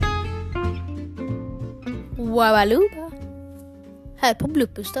Wabaluba. Här på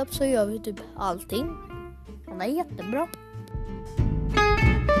Blupperstop så gör vi typ allting. Han är jättebra.